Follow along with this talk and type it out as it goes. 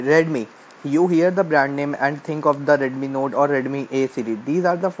Redmi. You hear the brand name and think of the Redmi Note or Redmi A series. These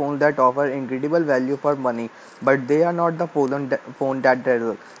are the phones that offer incredible value for money, but they are not the phone that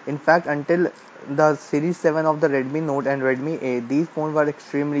dazzle. In fact, until the Series 7 of the Redmi Note and Redmi A, these phones were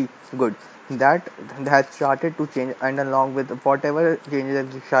extremely good. That has started to change, and along with whatever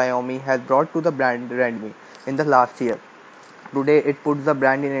changes Xiaomi has brought to the brand Redmi in the last year. Today, it puts the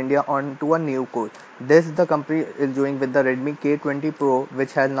brand in India onto a new course. This the company is doing with the Redmi K20 Pro,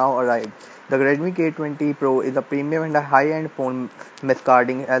 which has now arrived. The Redmi K20 Pro is a premium and a high-end phone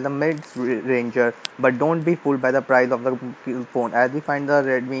masquerading as a mid-ranger, but don't be fooled by the price of the phone. As we find the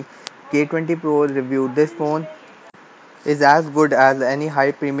Redmi K20 Pro review, this phone is as good as any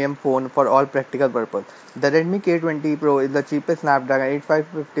high premium phone for all practical purpose. The Redmi K20 Pro is the cheapest Snapdragon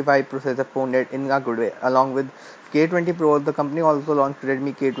 8555 processor phone yet in a good way. Along with K20 Pro, the company also launched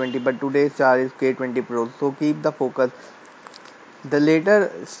Redmi K20, but today's star is K20 Pro. So keep the focus. The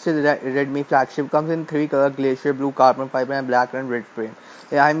later Redmi flagship comes in three colors: glacier blue, carbon fiber, and black and red frame.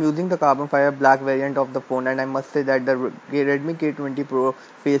 Yeah, I'm using the carbon fiber black variant of the phone, and I must say that the Redmi K20 Pro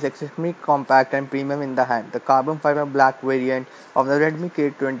feels extremely compact and premium in the hand. The carbon fiber black variant of the Redmi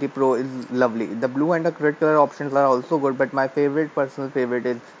K20 Pro is lovely. The blue and the red color options are also good, but my personal favorite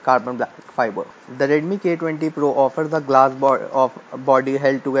is carbon black fiber. The Redmi K20 Pro offers a body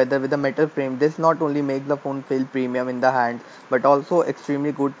held together with a metal frame. This not only makes the phone feel premium in the hand, but also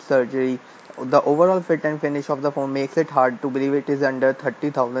extremely good surgery. The overall fit and finish of the phone makes it hard to believe it is under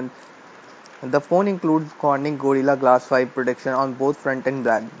 30,000. The phone includes Corning Gorilla Glass 5 protection on both front and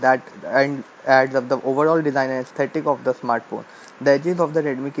back that and adds up the overall design and aesthetic of the smartphone. The edges of the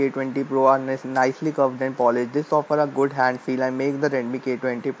Redmi K20 Pro are nicely curved and polished. This offers a good hand feel and makes the Redmi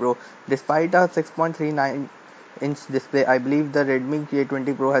K20 Pro, despite a 6.39-inch display, I believe the Redmi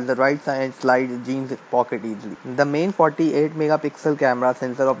K20 Pro has the right size and slides jeans pocket easily. The main 48 megapixel camera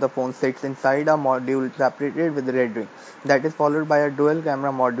sensor of the phone sits inside a module separated with the red ring. That is followed by a dual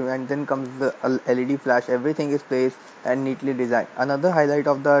camera module, and then comes the LED flash. Everything is placed and neatly designed. Another highlight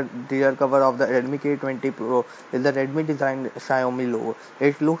of the rear cover of the Redmi K20 Pro is the Redmi designed Xiaomi logo.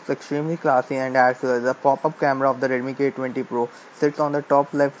 It looks extremely classy and adds to the pop-up camera of the Redmi K20 Pro sits on the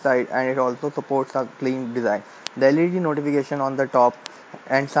top left side, and it also supports a clean design. The LED notification on the top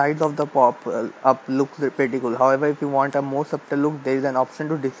and sides of the pop up looks pretty cool. However, if you want a more subtle look, there is an option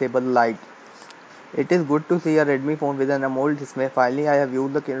to disable light. It is good to see a Redmi phone with an AMOLED display. Finally, I have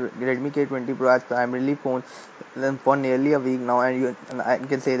used the Redmi K20 Pro as primarily phone for nearly a week now, and I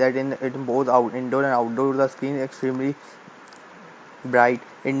can say that in both indoor and outdoor, the screen is extremely bright.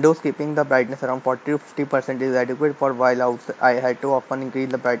 Indoors, keeping the brightness around 40 to 50% is adequate for, while outside I had to often increase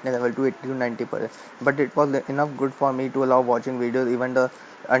the brightness level to 80 to 90%. But it was enough good for me to allow watching videos even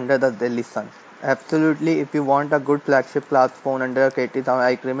under the Delhi sun. Absolutely, if you want a good flagship class phone under 80,000,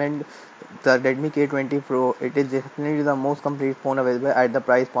 I recommend the Redmi K20 Pro. It is definitely the most complete phone available at the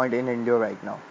price point in India right now.